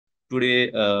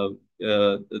today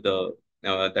the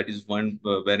that is one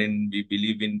wherein we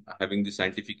believe in having the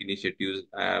scientific initiatives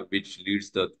which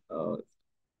leads the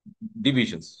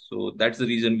divisions. So that's the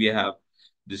reason we have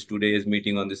this today's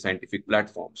meeting on the scientific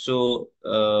platform. So,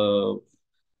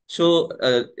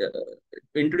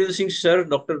 introducing Sir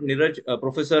Dr. Niraj,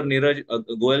 Professor Niraj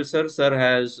Goel, sir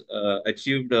has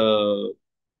achieved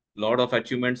lot of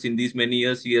achievements in these many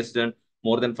years. He has done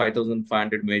more than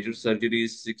 5,500 major surgeries,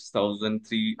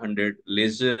 6,300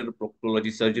 laser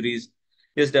proctology surgeries.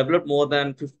 He has developed more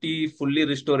than 50 fully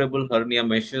restorable hernia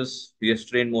meshes. He has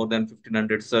trained more than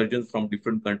 1,500 surgeons from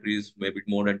different countries, maybe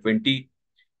more than 20.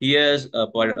 He has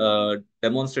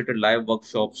demonstrated live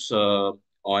workshops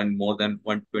on more than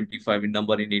 125 in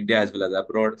number in India as well as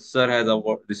abroad. Sir has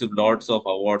received lots of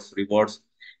awards, rewards.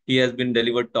 He has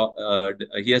delivered talk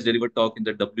in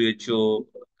the WHO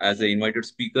as an invited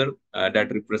speaker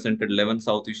that represented 11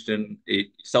 Southeast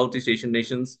Asian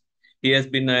nations. He has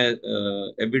been a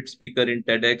avid speaker in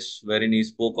TEDx, wherein he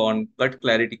spoke on cut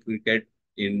clarity cricket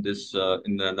in this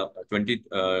in the 20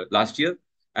 last year,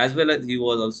 as well as he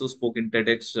was also spoke in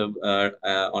TEDx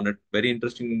on a very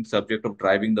interesting subject of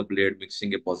driving the blade,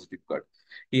 mixing a positive cut.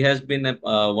 He has been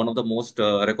one of the most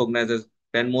recognized as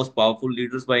 10 most powerful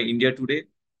leaders by India today,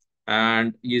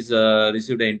 and he's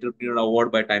received an entrepreneur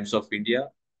award by Times of India,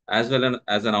 as well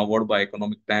as an award by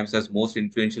Economic Times as most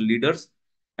influential leaders.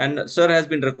 And Sir has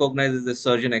been recognized as a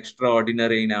surgeon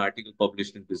extraordinary in an article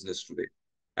published in Business Today.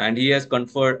 And he has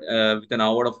conferred with an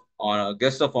award of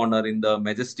guest of honor in the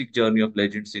majestic journey of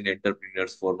legends in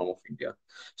entrepreneurs forum of India.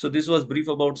 So this was brief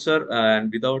about Sir,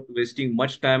 and without wasting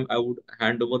much time, I would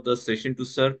hand over the session to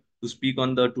Sir to speak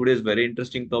on the today's very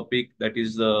interesting topic, that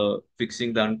is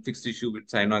fixing the unfixed issue with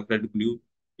cyanoacrylate glue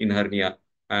in hernia.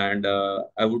 And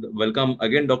I would welcome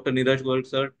again Dr. Neeraj Goyal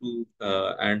sir to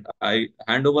and I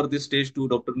hand over this stage to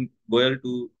Dr. Goyal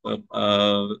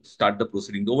to start the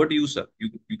proceedings. Over to you, sir.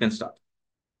 You can start.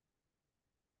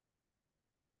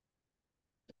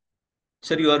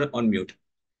 Sir, you are on mute.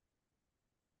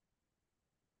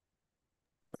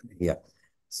 Yeah.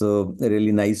 So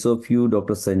really nice of you,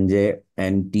 Dr. Sanjay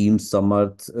and Team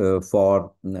Samarth,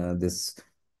 for this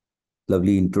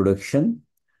lovely introduction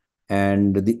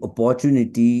and the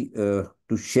opportunity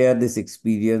to share this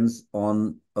experience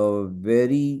on a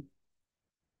very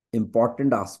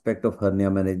important aspect of hernia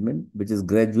management, which is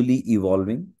gradually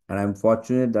evolving. And I'm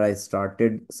fortunate that I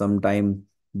started some time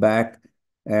back.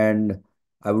 And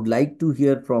I would like to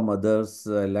hear from others.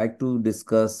 I like to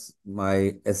discuss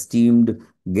my esteemed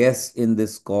guests in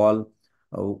this call,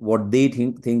 what they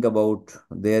think about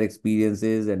their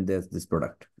experiences and this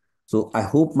product. So I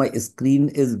hope my screen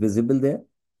is visible there,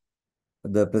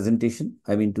 the presentation,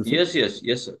 I mean to say.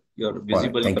 Yes, sir. You're All right.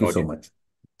 visible. Thank You're you so audible. much.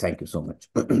 Thank you so much.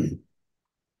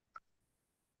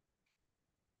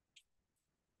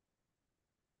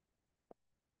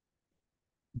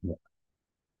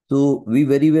 So we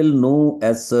very well know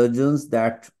as surgeons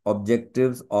that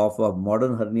objectives of a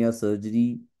modern hernia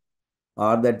surgery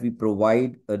are that we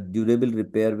provide a durable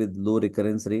repair with low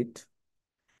recurrence rate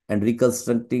and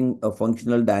reconstructing a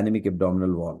functional dynamic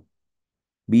abdominal wall.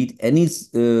 Be it any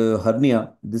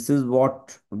hernia, this is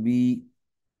what we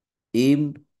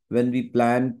aim when we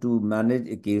plan to manage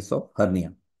a case of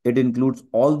hernia. It includes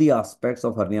all the aspects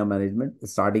of hernia management,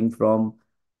 starting from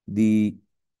the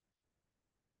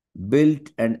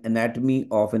built and anatomy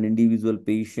of an individual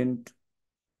patient,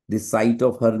 the site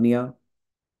of hernia,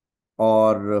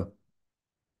 or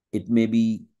it may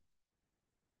be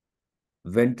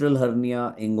ventral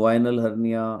hernia, inguinal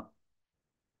hernia,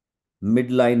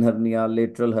 midline hernia,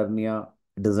 lateral hernia,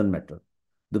 it doesn't matter.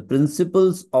 The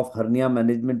principles of hernia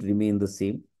management remain the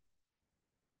same.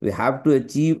 We have to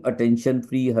achieve a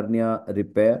tension-free hernia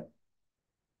repair,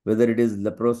 whether it is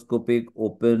laparoscopic,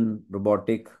 open,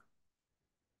 robotic.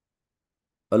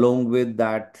 Along with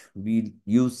that, we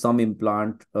use some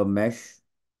implant, a mesh.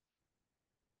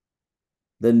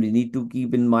 Then we need to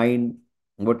keep in mind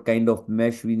what kind of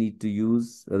mesh we need to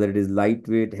use, whether it is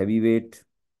lightweight, heavyweight.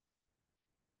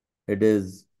 It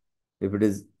is, if it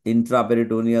is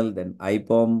intraperitoneal, then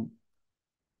IPOM.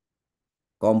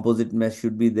 Composite mesh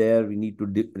should be there. We need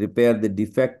to repair the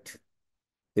defect.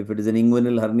 If it is an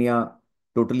inguinal hernia,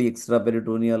 totally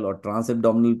extraperitoneal or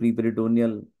transabdominal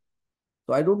preperitoneal.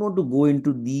 So I don't want to go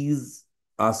into these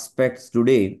aspects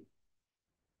today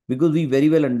because we very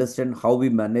well understand how we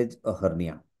manage a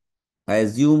hernia. I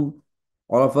assume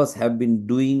all of us have been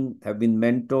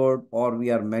mentored, or we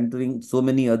are mentoring so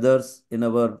many others in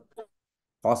our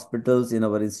hospitals, in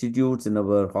our institutes, in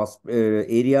our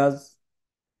areas,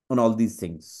 on all these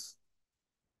things.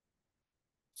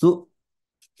 So,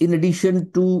 in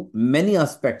addition to many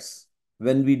aspects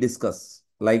when we discuss.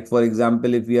 Like for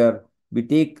example, if we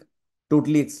take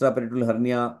totally extraperitoneal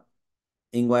hernia,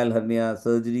 inguinal hernia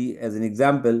surgery as an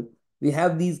example, we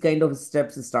have these kind of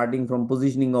steps starting from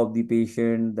positioning of the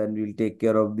patient, then we'll take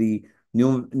care of the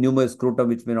pneumoscrotum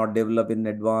which may not develop in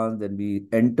advance, then we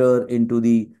enter into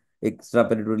the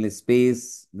extraperitoneal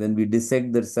space, then we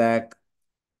dissect the sac,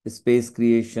 space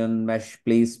creation, mesh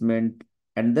placement,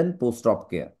 and then post-op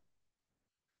care.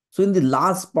 So in the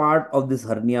last part of this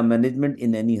hernia management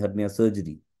in any hernia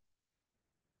surgery,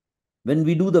 when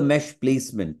we do the mesh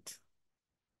placement,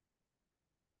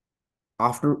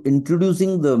 after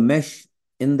introducing the mesh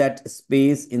in that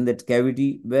space, in that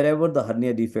cavity, wherever the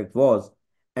hernia defect was,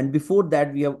 and before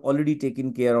that, we have already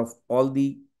taken care of all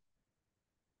the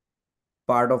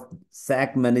part of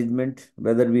sac management,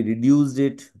 whether we reduced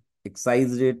it,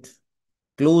 excised it,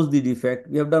 closed the defect,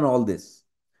 we have done all this.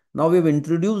 Now we have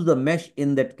introduced the mesh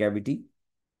in that cavity,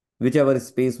 whichever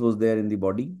space was there in the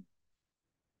body.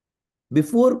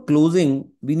 Before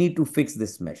closing, we need to fix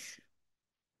this mesh.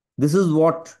 This is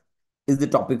what is the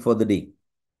topic for the day.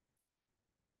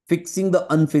 Fixing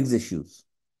the unfixed issues.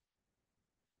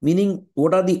 Meaning,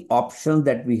 what are the options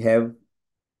that we have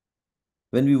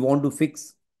when we want to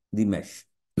fix the mesh?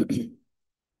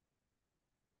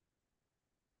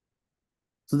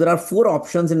 So there are four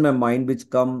options in my mind which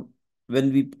come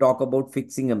when we talk about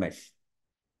fixing a mesh.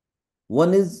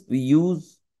 One is we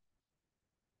use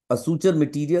a suture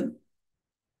material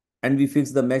and we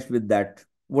fix the mesh with that,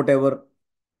 whatever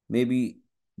maybe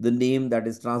the name, that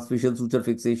is transficial suture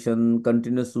fixation,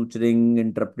 continuous suturing,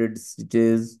 interrupted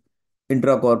stitches,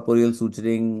 intracorporeal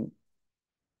suturing.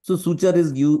 So suture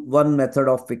is one method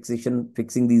of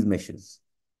fixing these meshes.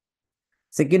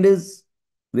 Second is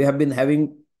we have been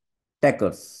having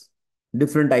tackers,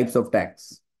 different types of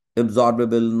tacks,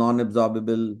 absorbable,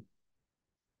 non-absorbable,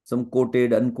 some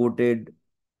coated, uncoated.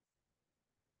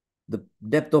 The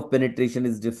depth of penetration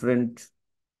is different.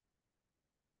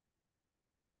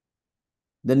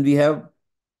 Then we have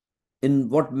in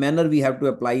what manner we have to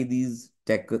apply these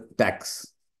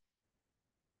tacks.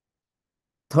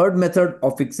 Third method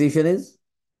of fixation is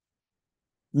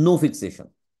no fixation.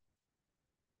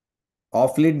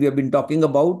 Of late, we have been talking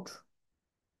about,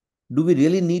 do we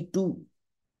really need to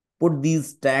put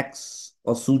these tacks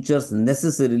or sutures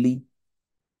necessarily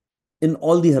in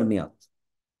all the hernias?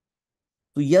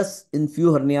 So yes, in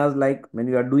few hernias, like when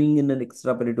we are doing in an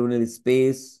extraperitoneal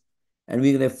space, and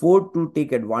we can afford to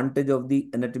take advantage of the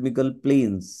anatomical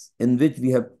planes in which we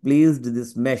have placed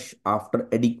this mesh after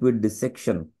adequate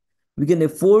dissection, we can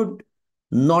afford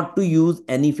not to use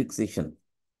any fixation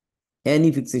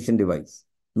device,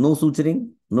 no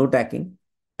suturing, no tacking,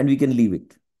 and we can leave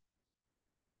it.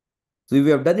 So if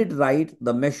we have done it right,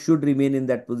 the mesh should remain in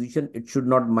that position. It should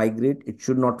not migrate. It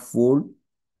should not fold,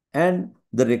 and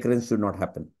the recurrence should not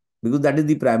happen, because that is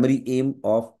the primary aim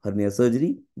of hernia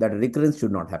surgery, that recurrence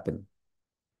should not happen.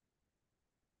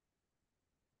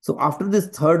 So after this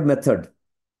third method,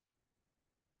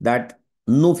 that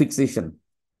no fixation,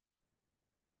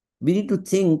 we need to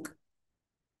think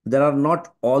there are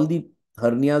not all the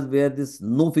hernias where this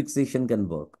no fixation can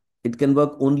work. It can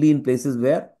work only in places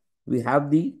where we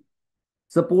have the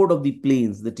support of the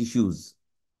planes, the tissues.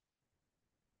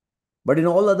 But in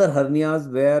all other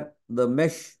hernias where the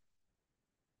mesh,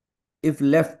 if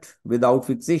left without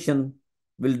fixation,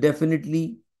 will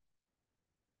definitely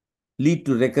lead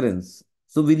to recurrence.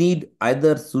 So we need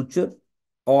either suture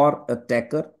or a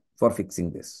tacker for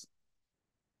fixing this.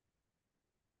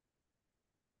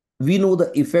 We know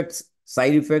the effects,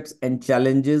 side effects, and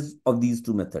challenges of these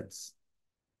two methods.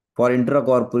 For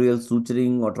intracorporeal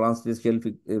suturing or transfacial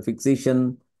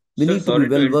fixation, we Sir, need to be sorry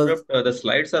to well versed. interrupt. The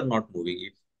slides are not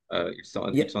moving. Yeah, It's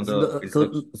on so, the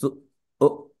introduction.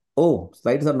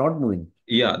 slides are not moving.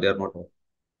 Yeah, they are not. Oh,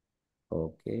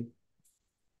 okay.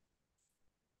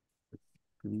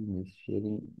 Screen is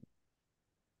sharing.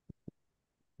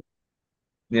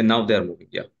 Yeah, now they are moving.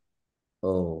 Yeah,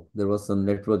 Oh, there was some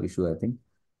network issue, I think.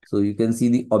 So you can see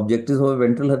the objectives of a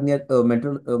ventral hernia,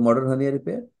 modern hernia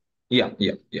repair. yeah,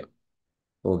 yeah, yeah,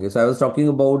 Okay, so I was talking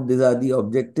about these are the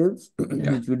objectives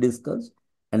yeah. which we discussed,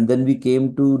 and then we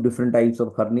came to different types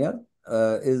of hernia.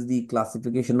 Is the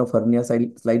classification of hernia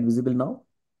slide visible now?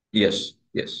 Yes,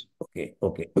 yes. Okay,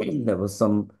 okay. There was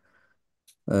some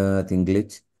I think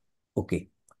glitch. Okay.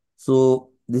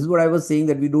 So this is what I was saying,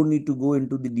 that we don't need to go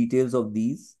into the details of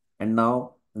these. And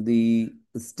now the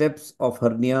steps of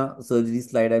hernia surgery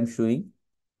slide I'm showing.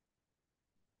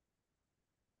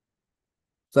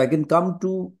 So I can come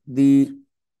to the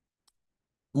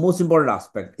most important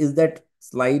aspect is that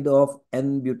slide of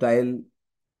N-butyl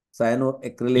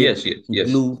cyanoacrylate Yes, yes, yes,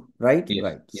 glue, right? yes,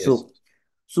 Right. yes.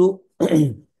 So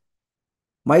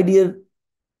My dear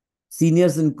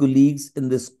seniors and colleagues in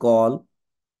this call,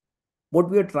 what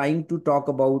we are trying to talk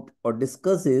about or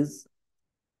discuss is,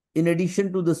 in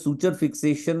addition to the suture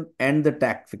fixation and the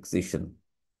tack fixation,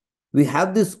 we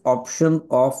have this option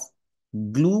of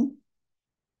glue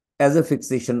as a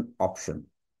fixation option.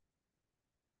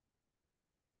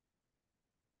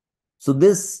 So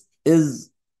this is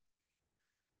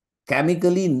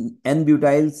chemically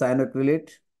N-butyl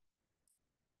cyanoacrylate.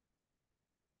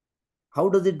 How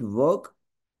does it work?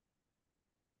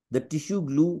 The tissue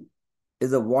glue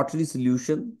is a watery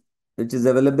solution which is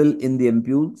available in the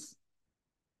ampules.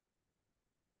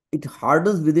 It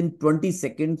hardens within 20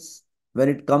 seconds when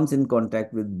it comes in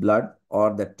contact with blood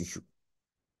or the tissue.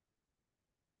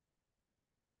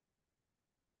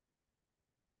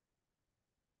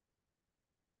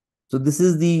 So this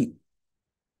is the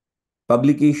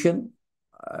publication.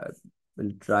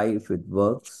 We'll try if it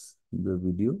works, the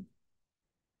video.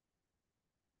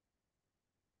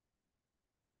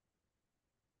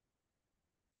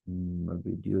 My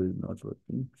video is not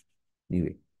working.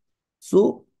 Anyway,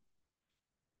 so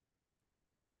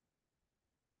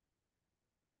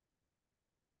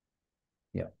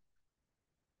yeah,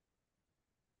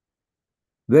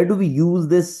 where do we use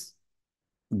this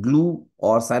glue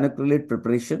or cyanoacrylate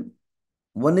preparation?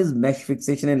 One is mesh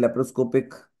fixation in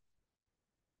laparoscopic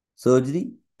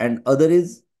surgery, and other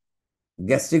is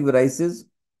gastric varices,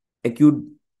 acute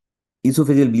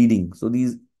esophageal bleeding. So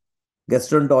these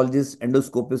gastroenterologists,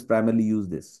 endoscopists primarily use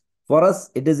this. For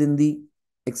us, it is in the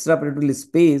extraperitoneal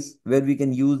space where we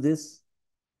can use this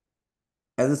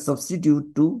as a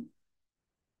substitute to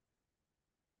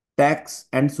tacks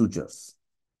and sutures.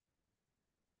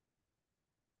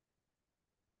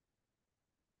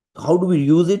 How do we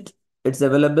use it? It's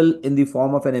available in the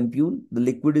form of an ampule. The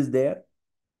liquid is there.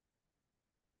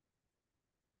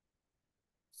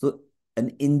 So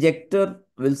an injector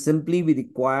will simply be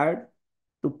required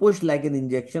to push like an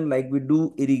injection, like we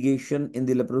do irrigation in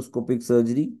the laparoscopic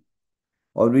surgery,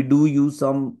 or we do use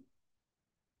some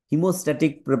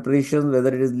hemostatic preparations,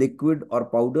 whether it is liquid or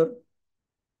powder.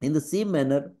 In the same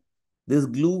manner, this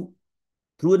glue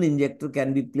through an injector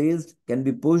can be placed, can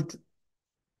be pushed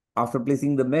after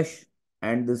placing the mesh,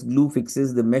 and this glue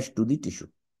fixes the mesh to the tissue.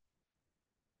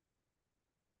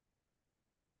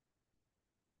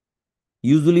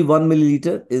 Usually 1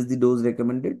 milliliter is the dose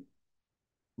recommended,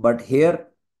 but here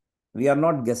we are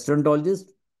not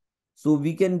gastroenterologists, so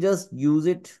we can just use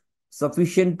it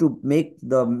sufficient to make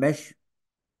the mesh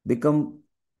become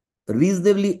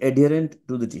reasonably adherent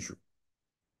to the tissue.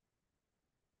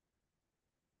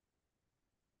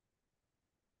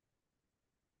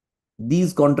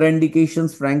 These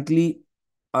contraindications, frankly,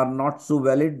 are not so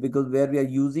valid because where we are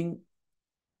using,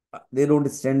 they don't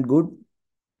stand good.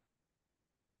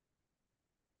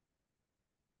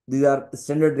 These are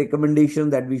standard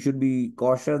recommendations that we should be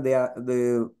cautious.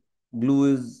 The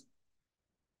glue is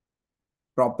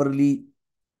properly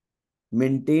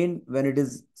maintained when it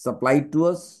is supplied to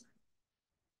us.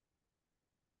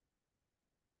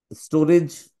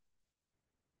 Storage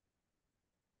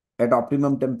at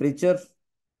optimum temperature.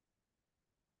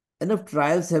 Enough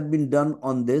trials have been done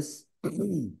on this.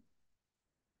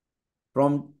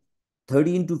 From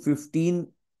 13 to 15,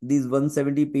 these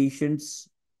 170 patients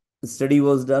study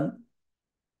was done.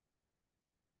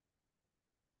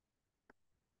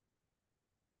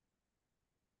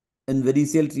 In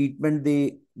variceal treatment,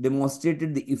 they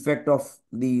demonstrated the effect of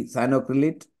the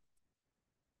cyanoacrylate.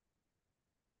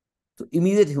 So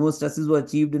immediate hemostasis was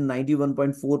achieved in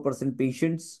 91.4%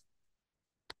 patients.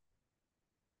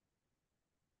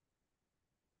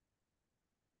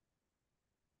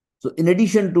 So in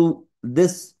addition to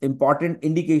this important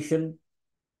indication,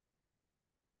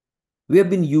 we have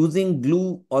been using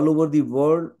glue all over the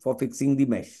world for fixing the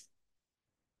mesh.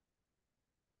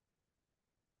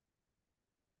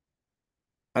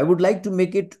 I would like to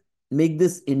make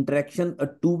this interaction a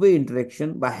two-way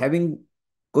interaction by having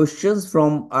questions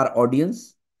from our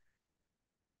audience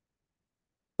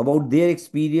about their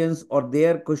experience or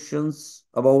their questions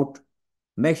about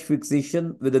mesh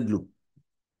fixation with a glue.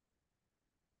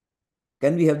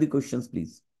 Can we have the questions,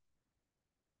 please?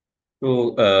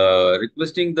 So,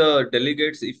 requesting the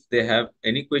delegates, if they have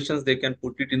any questions, they can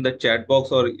put it in the chat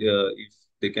box, or if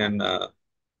they can, I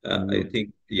Unmute.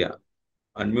 think, yeah,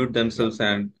 unmute Yeah. themselves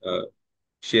and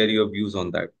share your views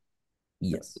on that.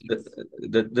 Yes.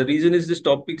 The reason is this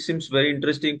topic seems very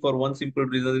interesting for one simple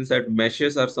reason is that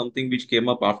meshes are something which came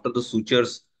up after the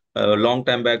sutures a long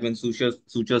time back when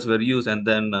sutures were used, and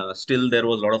then still there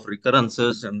was a lot of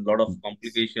recurrences and a lot of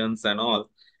complications and all.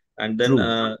 And then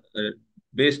True.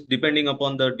 based depending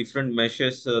upon the different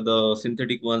meshes, the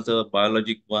synthetic ones, the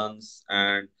biologic ones,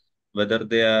 and whether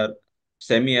they are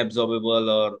semi-absorbable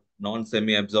or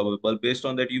non-semi-absorbable. Based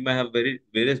on that, you may have very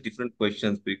various different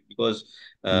questions because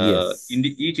Yes.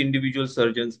 each individual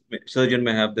surgeon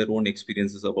may have their own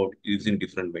experiences about using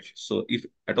different meshes. So, if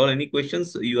at all any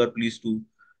questions, you are pleased to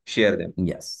share them.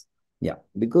 Yes. Yeah.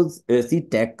 Because see,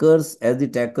 tackers, as the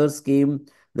tackers came,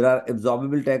 there are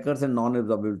absorbable tackers and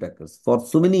non-absorbable tackers. For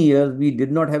so many years, we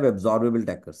did not have absorbable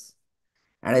tackers.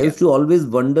 And I Yeah. used to always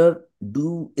wonder,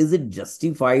 is it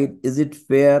justified? Is it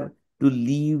fair to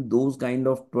leave those kind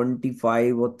of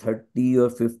 25 or 30 or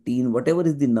 15, whatever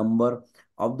is the number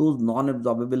of those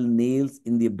non-absorbable nails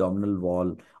in the abdominal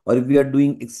wall? Or if we are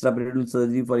doing extraperitoneal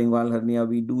surgery for inguinal hernia,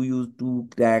 we do use two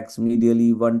tacks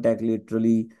medially, one tack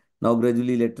laterally. Now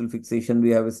gradually lateral fixation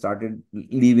we have started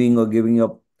leaving or giving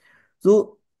up.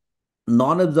 So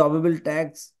non-absorbable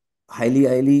tax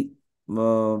highly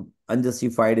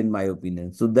unjustified in my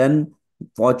opinion. So then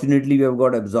fortunately we have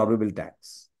got absorbable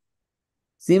tax.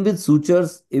 Same with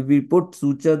sutures. If we put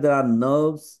suture, there are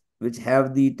nerves which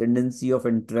have the tendency of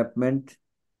entrapment,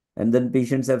 and then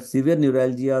patients have severe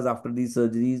neuralgias after these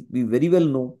surgeries. We very well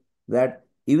know that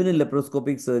even in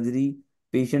laparoscopic surgery,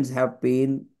 patients have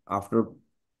pain after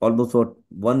almost for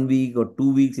 1 week or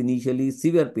 2 weeks initially,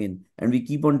 severe pain. And we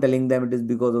keep on telling them it is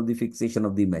because of the fixation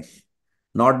of the mesh,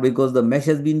 not because the mesh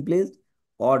has been placed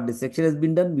or dissection has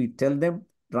been done. We tell them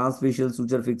transfacial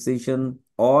suture fixation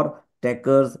or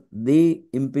tackers, they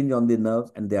impinge on the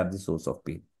nerves and they are the source of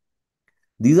pain.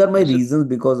 These are my Yes, sir. reasons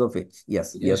because of which.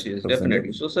 Yes, Yes, yes, yes, Dr. Sanjay.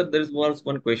 definitely. So, sir, there was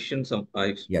one question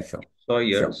I Yeah, sure. saw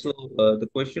here. Sure. So, the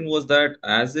question was that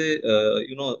as a,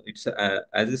 it's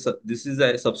as a, this is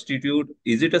a substitute.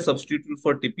 Is it a substitute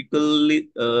for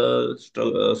typically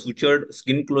sutured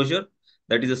skin closure?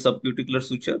 That is a subcuticular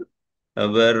suture,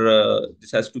 where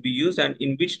this has to be used, and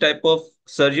in which type of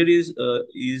surgeries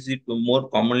is it more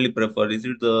commonly preferred? Is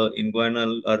it the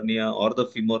inguinal hernia or the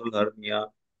femoral hernia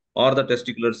or the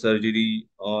testicular surgery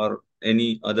or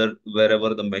any other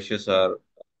wherever the meshes are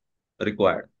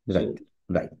required? Right. So,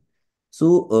 Right.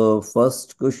 So,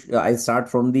 first question, I start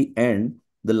from the end.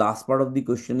 The last part of the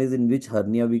question is in which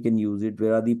hernia we can use it,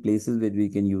 where are the places where we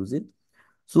can use it.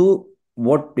 So,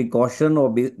 what precaution or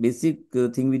basic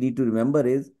thing we need to remember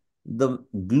is the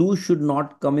glue should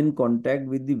not come in contact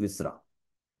with the viscera.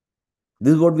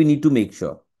 This is what we need to make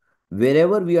sure.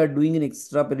 Wherever we are doing in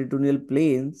extraperitoneal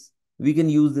planes, we can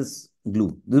use this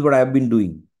glue. This is what I have been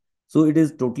doing. So it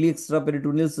is totally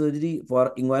extraperitoneal surgery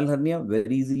for inguinal hernia.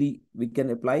 Very easily we can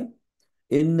apply.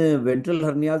 In ventral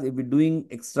hernias, if we're doing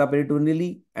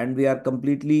extraperitoneally and we are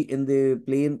completely in the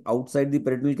plane outside the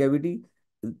peritoneal cavity,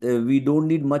 we don't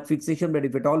need much fixation. But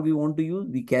if at all we want to use,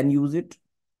 we can use it,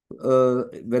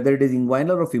 whether it is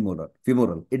inguinal or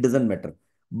femoral, it doesn't matter.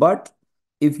 But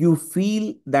if you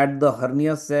feel that the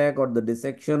hernia sac or the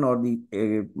dissection or the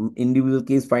individual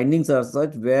case findings are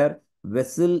such where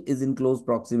vessel is in close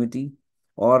proximity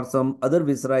or some other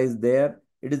viscera is there,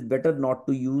 it is better not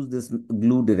to use this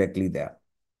glue directly there.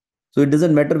 So it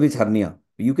doesn't matter which hernia.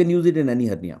 You can use it in any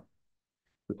hernia.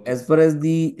 As far as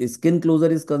the skin closer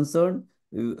is concerned,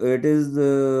 it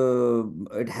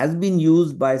has been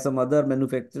used by some other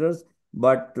manufacturers,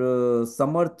 but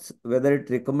Samarth, whether it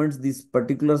recommends this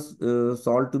particular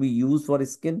salt to be used for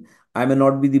skin, I may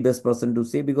not be the best person to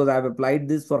say because I have applied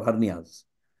this for hernias.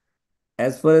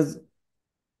 As far as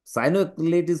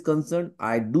cyanoacrylate is concerned,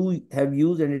 I do have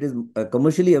used and it is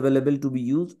commercially available to be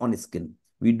used on skin.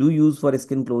 We do use for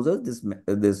skin closures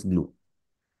this glue.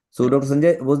 So, Dr.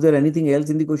 Sanjay, was there anything else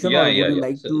in the question, yeah, or would yeah, you yeah.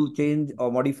 like So, to change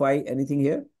or modify anything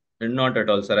here? not at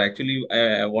all, sir. Actually,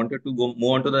 I wanted to go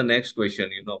move on to the next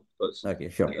question, because Okay,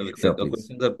 sure, the, sure, the please.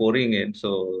 questions are pouring in.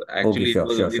 So, Okay, actually, it sure,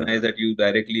 was sure, very sure. nice that you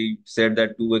directly said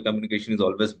that two-way communication is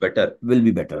always better. Will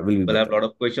be better, will be People have a better. lot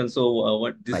of questions. So,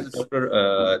 what this is Nice.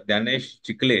 Dr. Danesh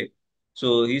Chikle.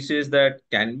 So, he says that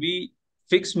can we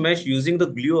fix mesh using the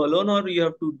glue alone, or you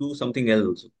have to do something else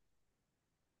also?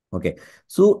 Okay.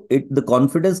 So the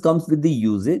confidence comes with the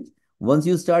usage. Once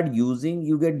you start using,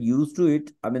 you get used to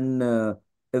it. I mean,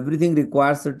 everything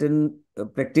requires certain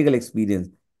practical experience.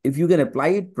 If you can apply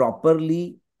it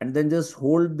properly and then just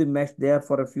hold the mesh there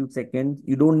for a few seconds,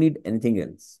 you don't need anything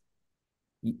else.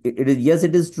 It is, yes,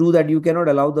 it is true that you cannot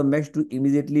allow the mesh to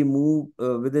immediately move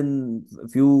within a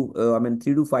few, I mean,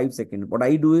 3 to 5 seconds. What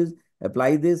I do is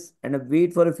apply this and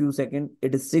wait for a few seconds.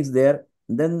 It sticks there,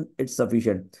 then it's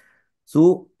sufficient.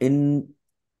 So, in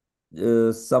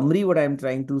summary, what I'm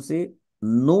trying to say,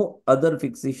 no other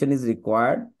fixation is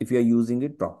required if you are using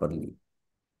it properly.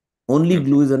 Only Okay.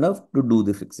 glue is enough to do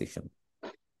the fixation.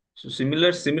 So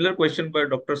similar question by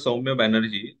Dr. Soumya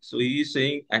Banerjee. So he is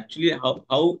saying actually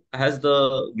how has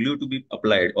the glue to be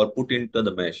applied or put into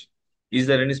the mesh? Is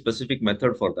there any specific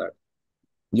method for that?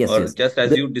 Yes, Or yes. just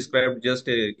as you The described, just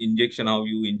a injection, how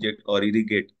you inject or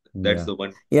irrigate? That's Yeah, the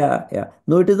one. yeah.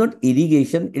 No, it is not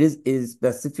irrigation. It is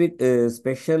specific,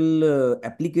 special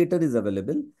applicator is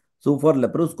available. So for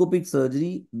laparoscopic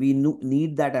surgery, we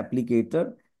need that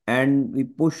applicator, and we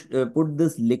put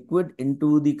this liquid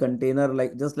into the container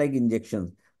like just like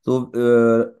injections. So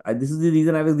this is the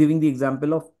reason I was giving the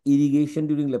example of irrigation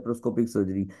during laparoscopic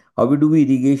surgery. How we do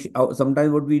irrigation?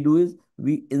 Sometimes what we do is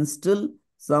we instill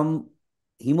some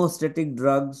hemostatic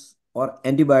drugs or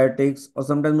antibiotics, or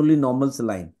sometimes only normal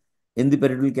saline in the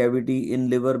peritoneal cavity, in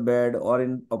liver bed, or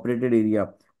in operated area.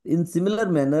 In similar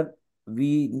manner,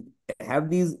 we have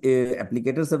these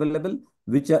applicators available,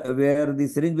 which are where the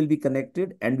syringe will be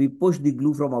connected, and we push the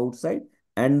glue from outside,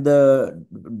 and the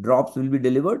drops will be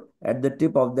delivered at the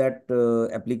tip of that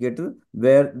applicator,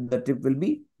 where the tip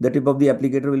of the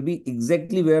applicator will be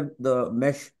exactly where the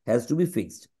mesh has to be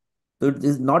fixed. So it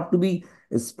is not to be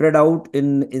spread out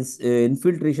in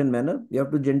infiltration manner. We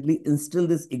have to gently instill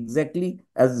this exactly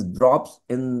as drops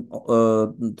in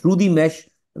through the mesh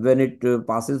when it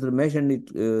passes through mesh, and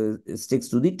it sticks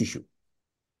to the tissue.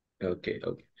 Okay,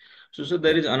 okay. So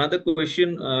there Yeah. is another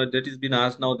question that has been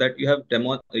asked now that you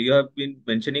have been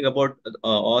mentioning about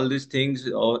all these things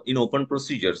in open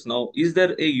procedures. Now, is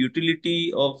there a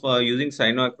utility of using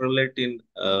cyanoacrylate in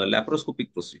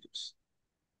laparoscopic procedures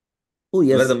Oh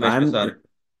where yes, the meshes are?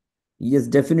 yes,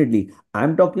 definitely.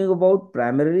 I'm talking about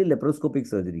primarily laparoscopic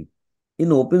surgery.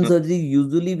 In open Okay, surgery,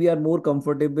 usually we are more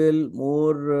comfortable,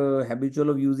 more habitual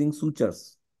of using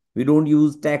sutures. We don't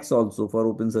use tacks also for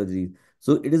open surgery.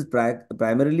 So it is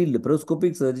primarily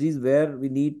laparoscopic surgeries where we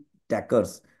need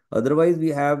tackers. Otherwise, we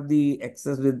have the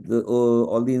access with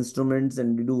all the instruments,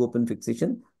 and we do open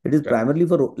fixation. It is correct. primarily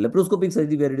for laparoscopic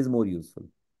surgery where it is more useful.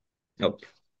 Okay.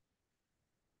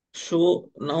 So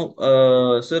now,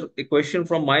 sir, a question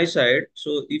from my side.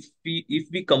 So if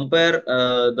we compare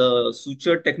the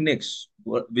suture techniques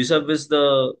vis-a-vis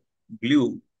the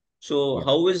glue, so Yeah.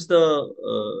 how is the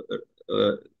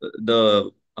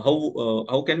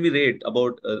how can we rate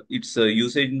about its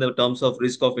usage in the terms of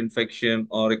risk of infection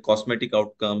or a cosmetic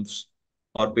outcomes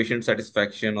or patient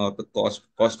satisfaction or the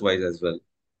cost wise as well?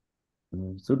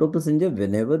 So, Dr. Sanjay,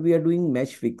 whenever we are doing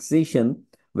mesh fixation,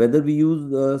 whether we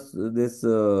use this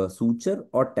suture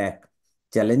or tack,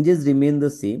 challenges remain the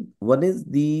same. One is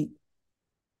the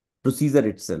procedure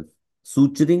itself.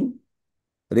 Suturing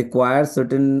requires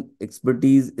certain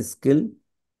expertise, skill.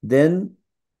 Then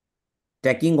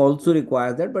tacking also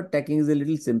requires that, but tacking is a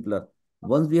little simpler.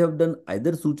 Once we have done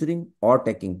either suturing or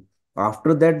tacking,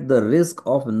 after that the risk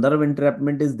of nerve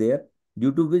entrapment is there,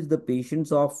 due to which the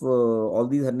patients of all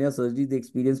these hernia surgeries they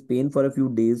experience pain for a few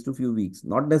days to few weeks.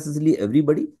 Not necessarily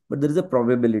everybody, but there is a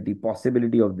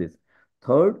possibility of this.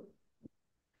 Third,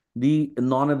 the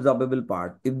non-absorbable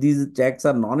part. If these checks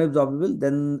are non-absorbable,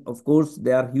 then of course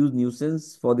they are huge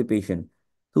nuisance for the patient.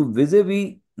 So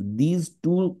vis-a-vis these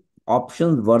two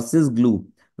options versus glue,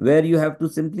 where you have to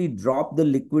simply drop the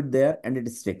liquid there and it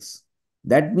sticks.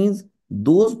 That means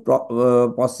those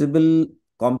possible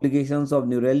complications of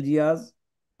neuralgias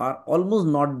are almost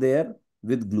not there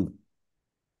with glue.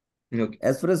 Okay.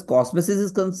 As far as cosmesis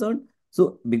is concerned,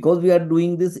 so because we are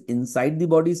doing this inside the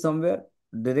body somewhere,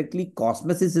 directly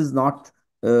cosmesis is not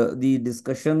the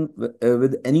discussion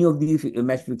with any of the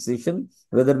mesh fixation,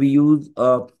 whether we use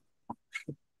a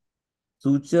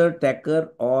suture,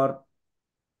 tacker, or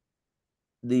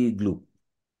the glue.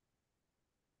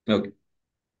 Okay.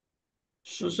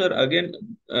 So, sir, again,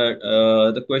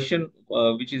 the question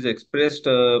which is expressed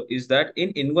is that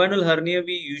in inguinal hernia,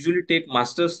 we usually take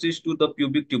master stitch to the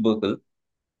pubic tubercle.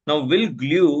 Now, will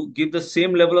glue give the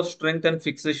same level of strength and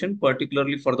fixation,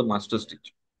 particularly for the master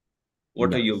stitch?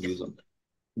 What are Yeah. your views on that?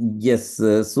 Yes,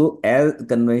 so as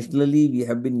conventionally we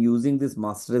have been using this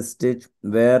master stitch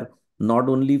where not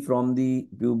only from the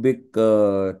pubic,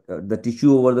 the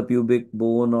tissue over the pubic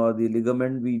bone or the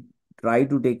ligament, we try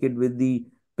to take it with the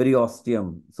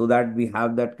periosteum so that we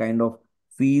have that kind of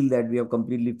feel that we have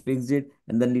completely fixed it,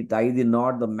 and then we tie the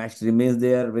knot, the mesh remains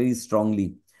there very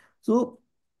strongly. So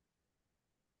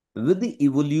with the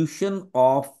evolution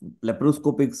of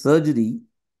laparoscopic surgery,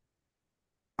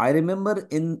 I remember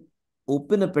in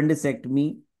open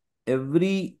appendicectomy,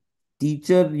 every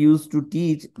teacher used to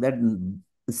teach that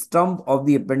stump of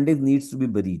the appendix needs to be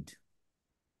buried.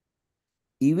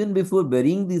 Even before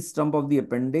burying the stump of the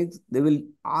appendix, they will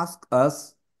ask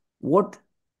us what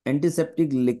antiseptic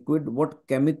liquid, what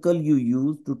chemical you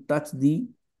use to touch the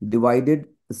divided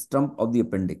stump of the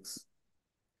appendix.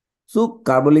 So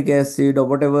carbolic acid or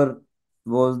whatever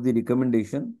was the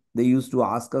recommendation, they used to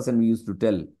ask us and we used to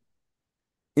tell.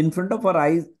 In front of our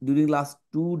eyes, during last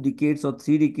 2 decades or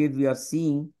 3 decades, we are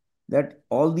seeing that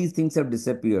all these things have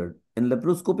disappeared. In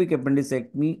laparoscopic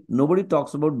appendicectomy, nobody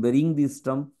talks about burying the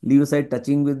stump, leave aside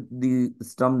touching with the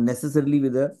stump necessarily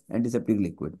with a antiseptic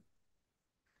liquid.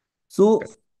 So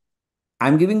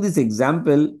I'm giving this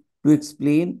example to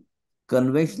explain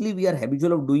conventionally we are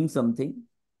habitual of doing something,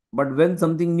 but when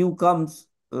something new comes,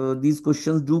 these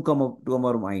questions do come up to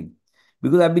our mind.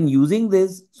 Because I've been using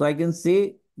this, so I can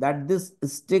say that this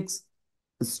sticks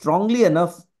strongly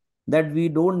enough that we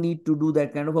don't need to do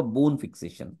that kind of a bone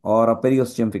fixation or a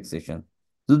periosteum fixation.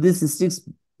 So this sticks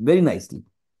very nicely,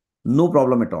 no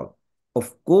problem at all.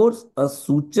 Of course, a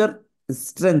suture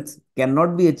strength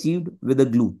cannot be achieved with a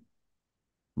glue,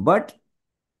 but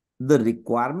the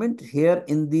requirement here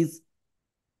in this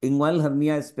inguinal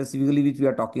hernia specifically which we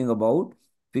are talking about,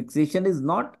 fixation is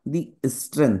not the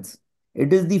strength,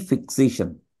 it is the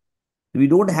fixation. We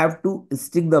don't have to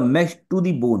stick the mesh to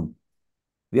the bone.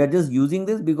 We are just using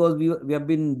this because we have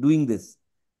been doing this.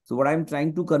 So what I'm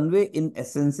trying to convey in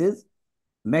essence is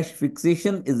mesh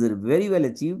fixation is very well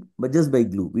achieved, but just by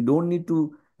glue. We don't need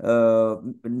to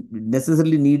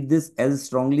necessarily need this as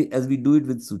strongly as we do it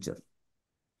with suture.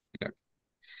 Yeah.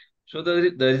 So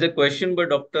there is a question by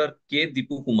Dr. K.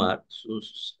 Dipu Kumar. So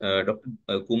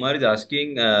Dr. Kumar is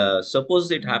asking,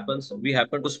 suppose it happens, we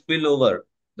happen to spill over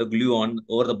the glue on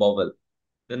over the bowel,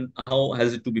 then how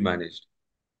has it to be managed?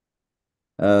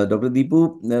 Dr.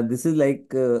 Deepu, this is like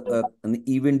an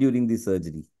event during the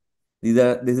surgery. These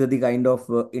are the kind of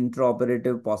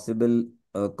intraoperative possible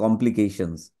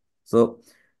complications. So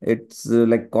it's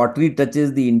like cautery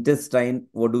touches the intestine.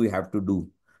 What do we have to do?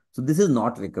 So this is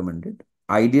not recommended.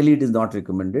 Ideally, it is not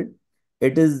recommended.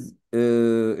 It is.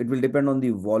 It will depend on the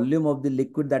volume of the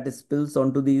liquid that is spills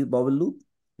onto the bowel loop.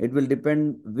 It will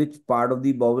depend which part of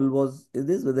the bowel was is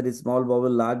this, whether it's small bowel,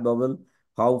 large bowel,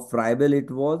 how friable it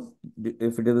was,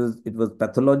 if it was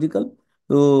pathological.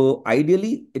 So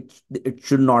ideally, it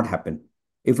should not happen.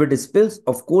 If it spills,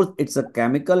 of course, it's a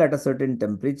chemical at a certain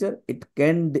temperature. It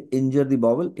can injure the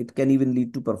bowel. It can even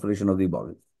lead to perforation of the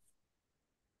bowel.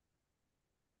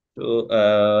 So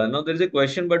now there is a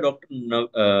question by Dr.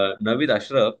 Navid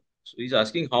Ashraf. So he's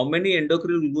asking how many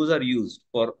endocrine glues are used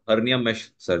for hernia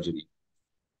mesh surgery?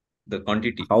 The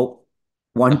quantity. How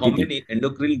How quantity? many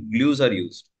endocrine glues are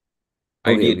used?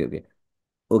 Okay, okay, Ideally. okay,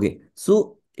 okay.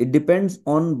 So it depends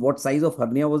on what size of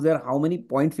hernia was there, how many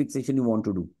point fixation you want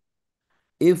to do.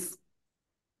 If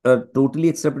a totally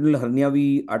acceptable hernia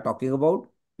we are talking about,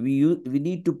 we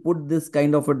need to put this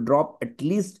kind of a drop at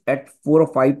least at 4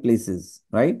 or 5 places,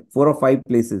 right? 4 or 5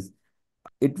 places.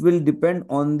 It will depend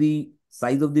on the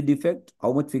size of the defect,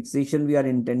 how much fixation we are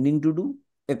intending to do.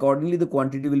 Accordingly, the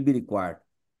quantity will be required.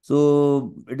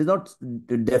 So it is not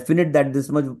definite that this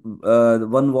much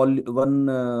one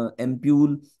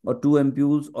ampule or 2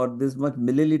 ampules or this much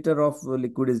milliliter of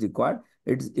liquid is required.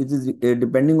 It is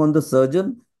depending on the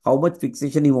surgeon how much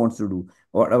fixation he wants to do.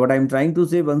 Or what I'm trying to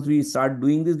say, once we start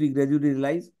doing this, we gradually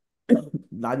realize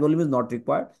large volume is not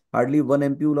required. Hardly 1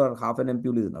 ampule or half an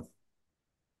ampule is enough.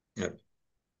 Yeah.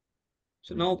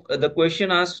 So now the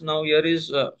question asked now here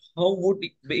is how would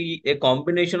it be a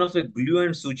combination of a glue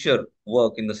and suture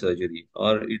work in the surgery,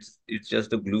 or it's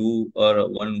just a glue, or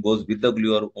one goes with the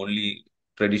glue, or only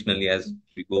traditionally as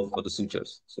we go for the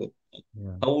sutures. So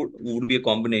Yeah. how would be a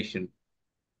combination?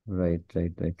 Right,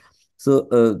 right, right. So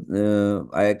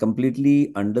I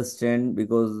completely understand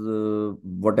because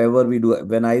whatever we do,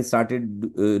 when I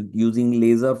started using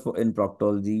laser in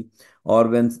proctology or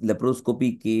when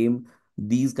laparoscopy came,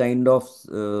 these kind of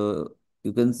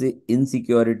you can say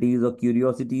insecurities or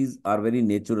curiosities are very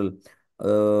natural.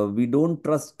 We don't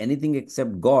trust anything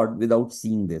except God without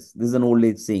seeing this. This is an old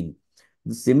age saying.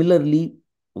 Similarly,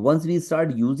 once we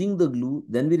start using the glue,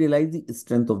 then we realize the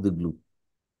strength of the glue.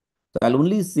 So I'll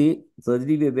only say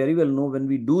surgery, we very well know when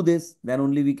we do this, then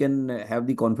only we can have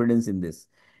the confidence in this.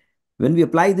 When we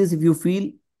apply this, if you feel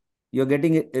you're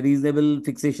getting a reasonable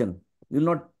fixation, you'll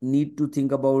not need to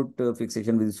think about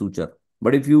fixation with suture.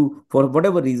 But if you, for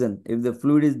whatever reason, if the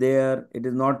fluid is there, it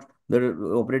is not, the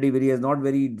operative area is not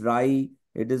very dry,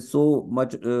 it is so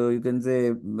much, you can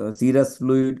say, serous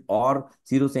fluid or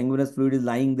serosanguinous fluid is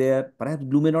lying there, perhaps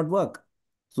glue may not work.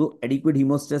 So adequate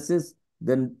hemostasis,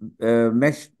 then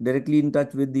mesh directly in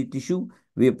touch with the tissue,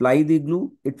 we apply the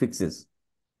glue, it fixes.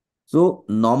 So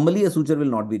normally a suture will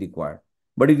not be required.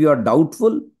 But if you are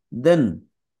doubtful, then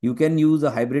you can use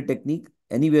a hybrid technique.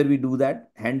 Anywhere we do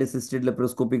that, hand assisted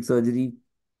laparoscopic surgery.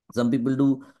 Some people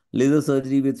do laser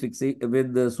surgery with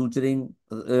with suturing,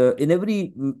 in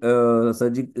every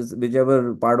surgery,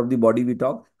 whichever part of the body we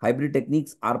talk, hybrid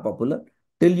techniques are popular.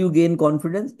 Till you gain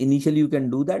confidence, initially you can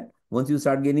do that. Once you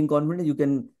start gaining confidence, you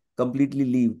can completely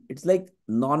leave. It's like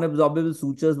non-absorbable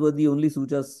sutures were the only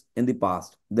sutures in the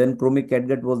past. Then chromic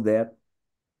catgut was there.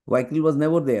 Vicryl was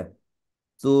never there.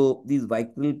 So these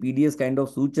Vicryl PDS kind of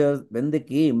sutures, when they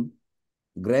came,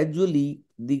 gradually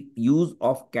the use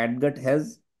of catgut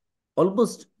has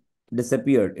almost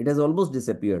disappeared. It has almost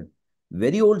disappeared.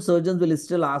 Very old surgeons will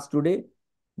still ask today,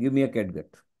 give me a catgut.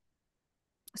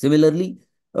 Similarly,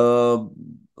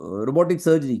 robotic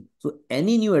surgery. So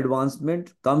any new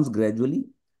advancement comes gradually.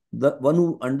 The one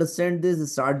who understands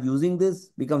this, start using this,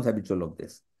 becomes habitual of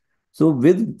this. So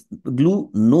with glue,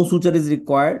 no suture is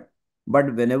required,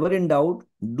 but whenever in doubt,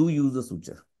 do use the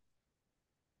suture.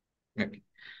 Okay.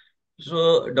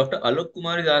 So Dr. Alok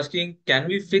Kumar is asking, can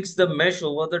we fix the mesh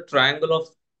over the triangle of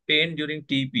pain during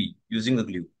TP using a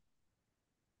glue?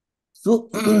 So,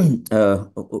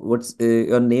 what's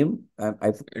your name?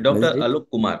 I've Dr. missed it. Alok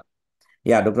Kumar.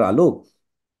 Yeah, Dr. Alok,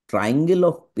 triangle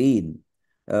of pain.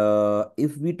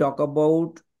 If we talk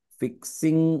about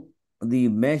fixing the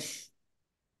mesh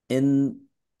in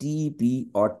TP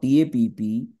or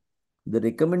TAPP, the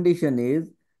recommendation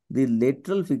is the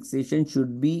lateral fixation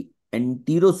should be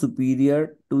anterior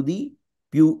superior to the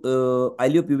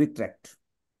iliopubic tract,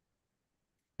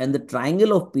 and the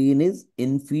triangle of pain is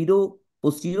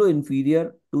posterior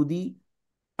inferior to the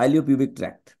iliopubic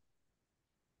tract.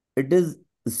 It is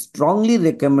strongly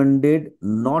recommended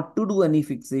not to do any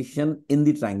fixation in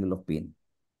the triangle of pain,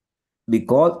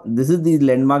 because this is the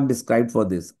landmark described for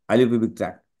this iliopubic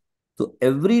tract. So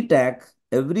every tack,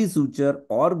 every suture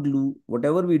or glue,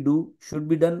 whatever we do, should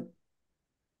be done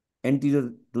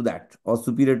anterior to that or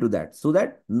superior to that, so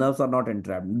that nerves are not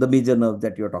entrapped. The major nerves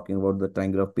that you're talking about, the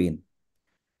triangle of pain.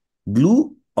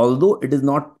 Glue, although it is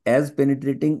not as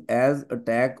penetrating as a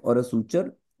tack or a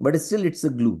suture, but still it's a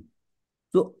glue.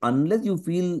 So unless you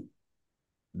feel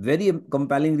very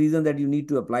compelling reason that you need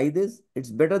to apply this, it's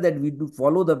better that we do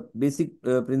follow the basic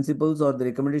principles or the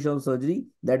recommendation of surgery,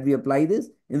 that we apply this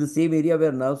in the same area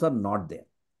where nerves are not there.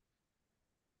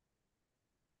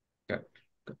 Okay.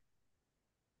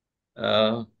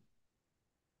 Uh,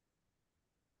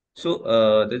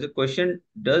 so there's a question,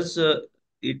 does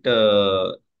it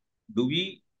do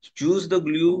we choose the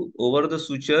glue over the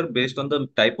suture based on the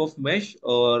type of mesh,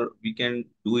 or we can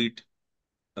do it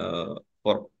uh,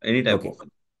 for any type Okay. of?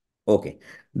 Okay.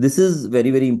 This is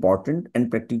very, very important and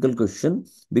practical question,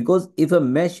 because if a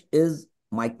mesh is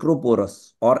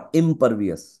microporous or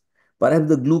impervious, perhaps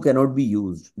the glue cannot be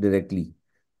used directly.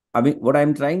 I mean, what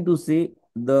I'm trying to say,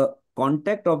 the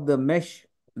contact of the mesh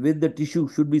with the tissue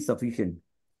should be sufficient.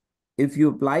 If you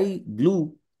apply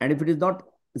glue and if it is not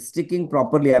sticking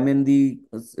properly, I mean, the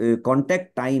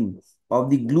contact time of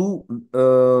the glue,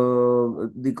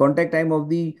 the contact time of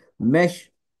the mesh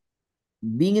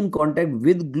being in contact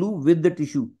with glue with the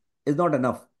tissue is not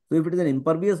enough. So if it is an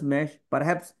impervious mesh,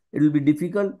 perhaps it will be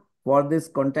difficult for this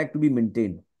contact to be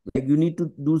maintained. Like you need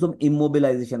to do some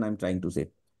immobilization, I'm trying to say.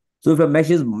 So if a mesh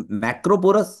is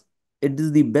macroporous, it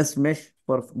is the best mesh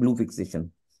for glue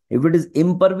fixation. If it is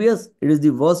impervious, it is the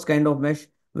worst kind of mesh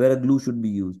where a glue should be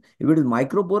used. If it is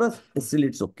microporous, still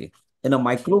it's okay. In a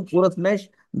microporous mesh,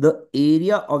 the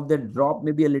area of the drop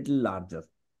may be a little larger.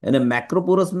 In a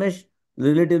macroporous mesh,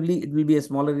 relatively, it will be a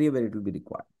smaller area where it will be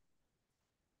required.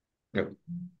 Yeah.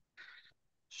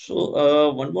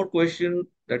 So one more question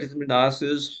that has been asked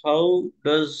is, how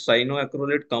does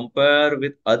cyanoacrylate compare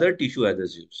with other tissue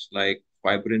adhesives like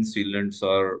fibrin sealants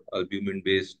or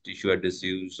albumin-based tissue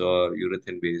adhesives or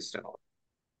urethane-based and all?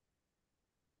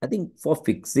 I think for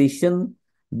fixation,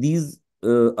 these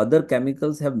other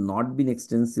chemicals have not been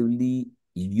extensively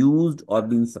used or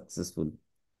been successful.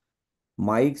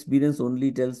 My experience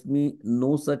only tells me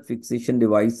no such fixation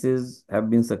devices have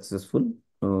been successful,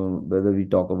 whether we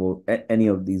talk about any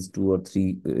of these two or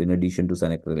three in addition to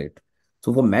cyanoacrylate.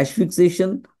 So for mesh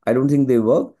fixation, I don't think they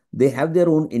work. They have their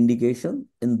own indication.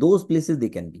 In those places, they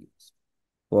can be used.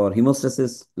 For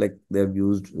hemostasis, like they have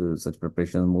used such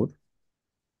preparations more.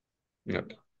 Yeah.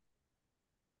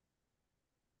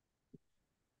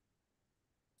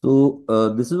 So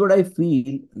this is what I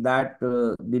feel, that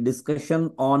the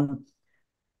discussion on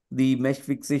the mesh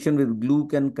fixation with glue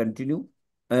can continue.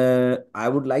 I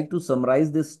would like to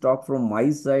summarize this talk from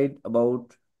my side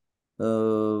about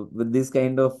with this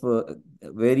kind of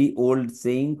very old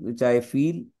saying, which I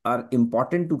feel are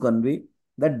important to convey,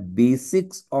 that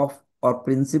basics of or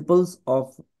principles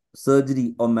of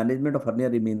surgery or management of hernia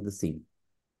remain the same.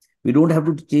 We don't have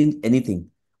to change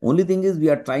anything. Only thing is we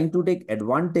are trying to take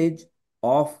advantage. We are trying to take advantage of the knowledge, the experience, and the knowledge of the surgeon, and we are trying to apply this in the best way possible. So, this is what I feel. That basics of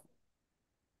of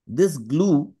this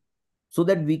glue so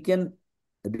that we can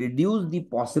reduce the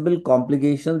possible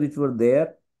complications which were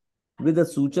there with a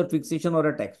suture fixation or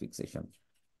a tack fixation.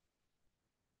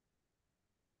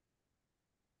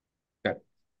 Yeah.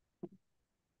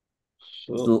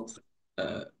 So, So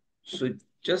uh, so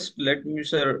just let me,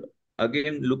 sir,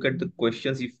 again look at the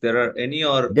questions if there are any,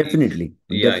 or if, definitely,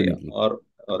 yeah, yeah, definitely, or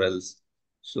else.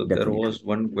 So there definitely. was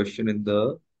one question in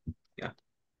the, yeah,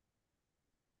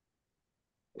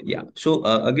 yeah. So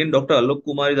again, Dr. Alok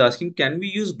Kumar is asking, can we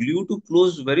use glue to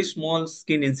close very small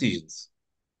skin incisions?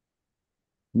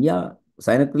 Yeah,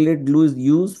 cyanoacrylate glue is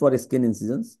used for skin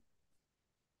incisions.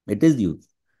 It is used.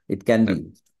 It can be Okay.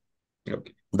 used.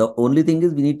 Okay. The only thing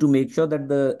is we need to make sure that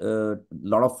the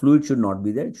lot of fluid should not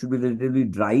be there. It should be relatively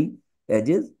dry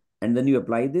edges. And when you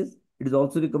apply this, it is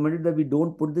also recommended that we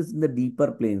don't put this in the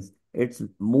deeper planes. It's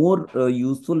more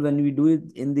useful when we do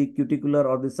it in the cuticular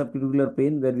or the subcuticular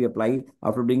plane where we apply,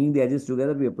 after bringing the edges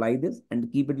together, we apply this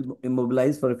and keep it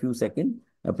immobilized for a few seconds,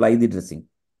 apply the dressing.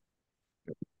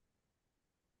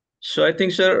 So I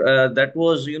think, sir, that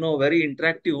was, very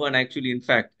interactive one actually. In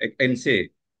fact, I can say,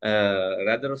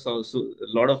 rather so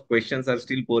a lot of questions are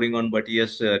still pouring on, but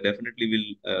yes,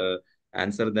 definitely we'll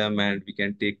answer them and we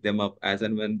can take them up as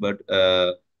and when. But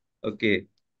okay,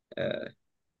 uh,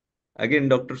 again,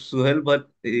 Dr. Suhel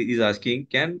but is asking,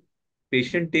 can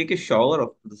patient take a shower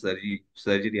after the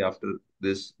surgery after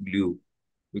this glue?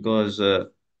 Because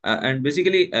and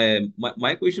basically,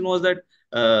 my question was that.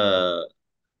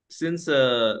 Since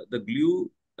the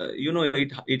glue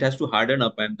it has to harden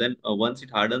up, and then once it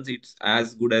hardens, it's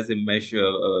as good as a mesh,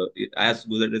 as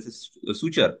good as a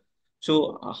suture.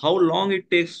 So how long it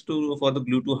takes to for the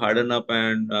glue to harden up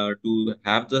and to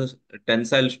have the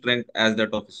tensile strength as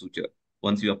that of a suture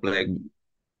once you apply glue?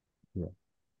 Yeah.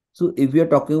 So if we are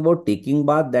talking about taking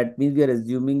bath, that means we are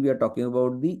assuming we are talking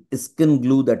about the skin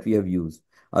glue that we have used.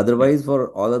 Yeah. Otherwise,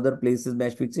 for all other places,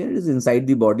 mesh fixation it is inside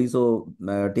the body. So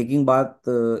taking bath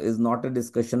is not a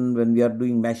discussion when we are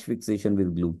doing mesh fixation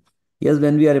with glue. Yes,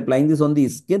 when we are applying this on the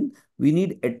skin, we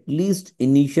need at least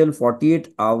initial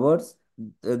 48 hours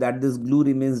that this glue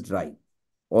remains dry.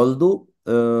 Although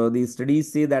the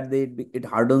studies say that it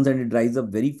hardens and it dries up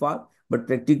very fast, but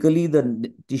practically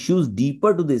the tissues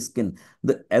deeper to the skin.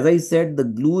 As I said, the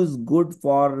glue is good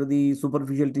for the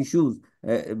superficial tissues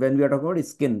when we are talking about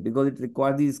skin because it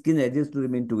requires the skin edges to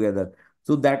remain together.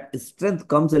 So that strength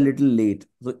comes a little late.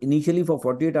 So initially for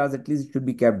 48 hours at least it should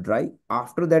be kept dry.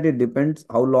 After that it depends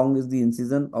how long is the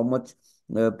incision, how much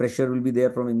pressure will be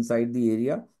there from inside the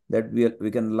area that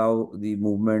we can allow the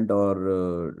movement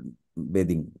or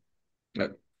bathing. Uh,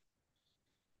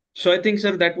 So I think,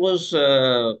 sir, that was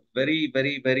very,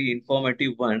 very, very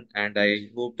informative one, and I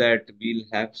hope that we'll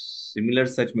have similar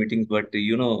such meetings. But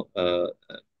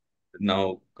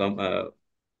now come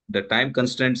the time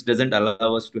constraints doesn't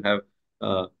allow us to have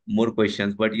more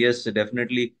questions. But yes,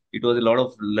 definitely it was a lot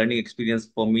of learning experience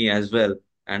for me as well,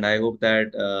 and I hope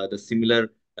that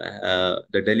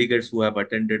the delegates who have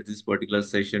attended this particular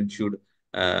session should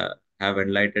uh, have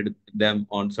enlightened them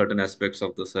on certain aspects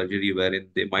of the surgery wherein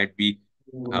they might be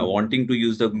wanting to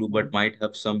use the glue but might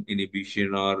have some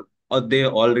inhibition, or they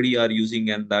already are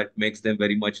using, and that makes them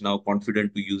very much now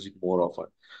confident to use it more often.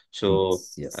 So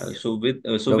Yes, yes. so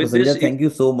Dr. with this, Sanjay, if thank you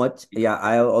so much. yeah, Yeah,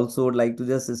 I also would like to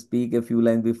just speak a few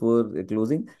lines before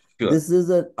closing. sure.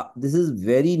 This is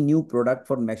very new product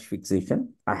for mesh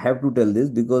fixation. I have to tell this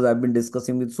because I've been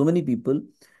discussing with so many people,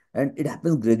 and it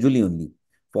happens gradually only.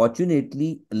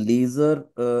 Fortunately, laser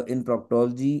in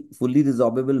proctology, fully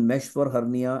resorbable mesh for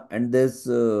hernia, and this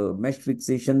mesh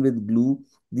fixation with glue.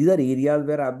 These are areas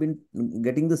where I've been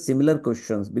getting the similar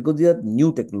questions because they are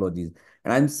new technologies.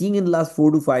 And I'm seeing in the last 4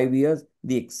 to 5 years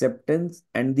the acceptance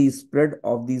and the spread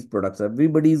of these products.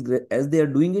 Everybody is as they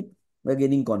are doing it, we're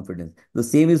gaining confidence. The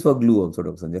same is for glue also,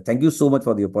 Dr. Sanjay. Thank you so much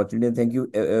for the opportunity and thank you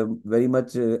very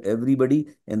much, everybody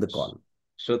in the call.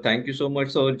 So thank you so much.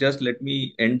 So just let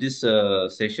me end this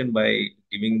session by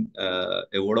giving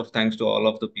a word of thanks to all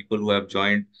of the people who have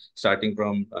joined, starting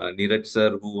from Neeraj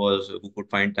sir, who could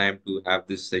find time to have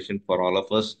this session for all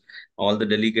of us, all the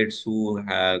delegates who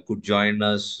could join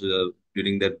us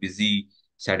during their busy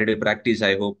Saturday practice.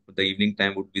 I hope the evening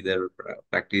time would be their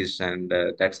practice, and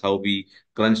that's how we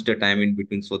crunch the time in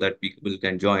between so that people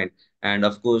can join. And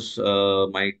of course,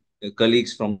 my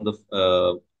colleagues from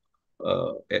the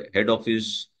head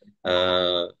office,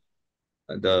 uh,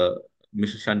 the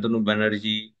Mr. Shantanu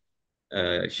Banerjee,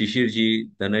 Shishirji,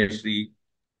 Dhanashri,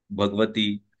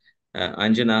 Bhagwati,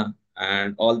 Anjana,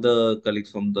 and all the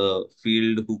colleagues from the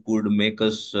field who could make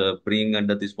us bring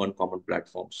under this one common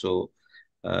platform. So,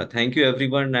 thank you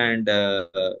everyone, and uh,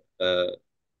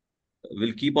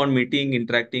 we'll keep on meeting,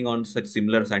 interacting on such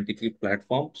similar scientific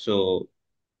platforms. So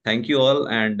thank you all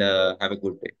and have a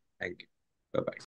good day. Thank you. Bye bye.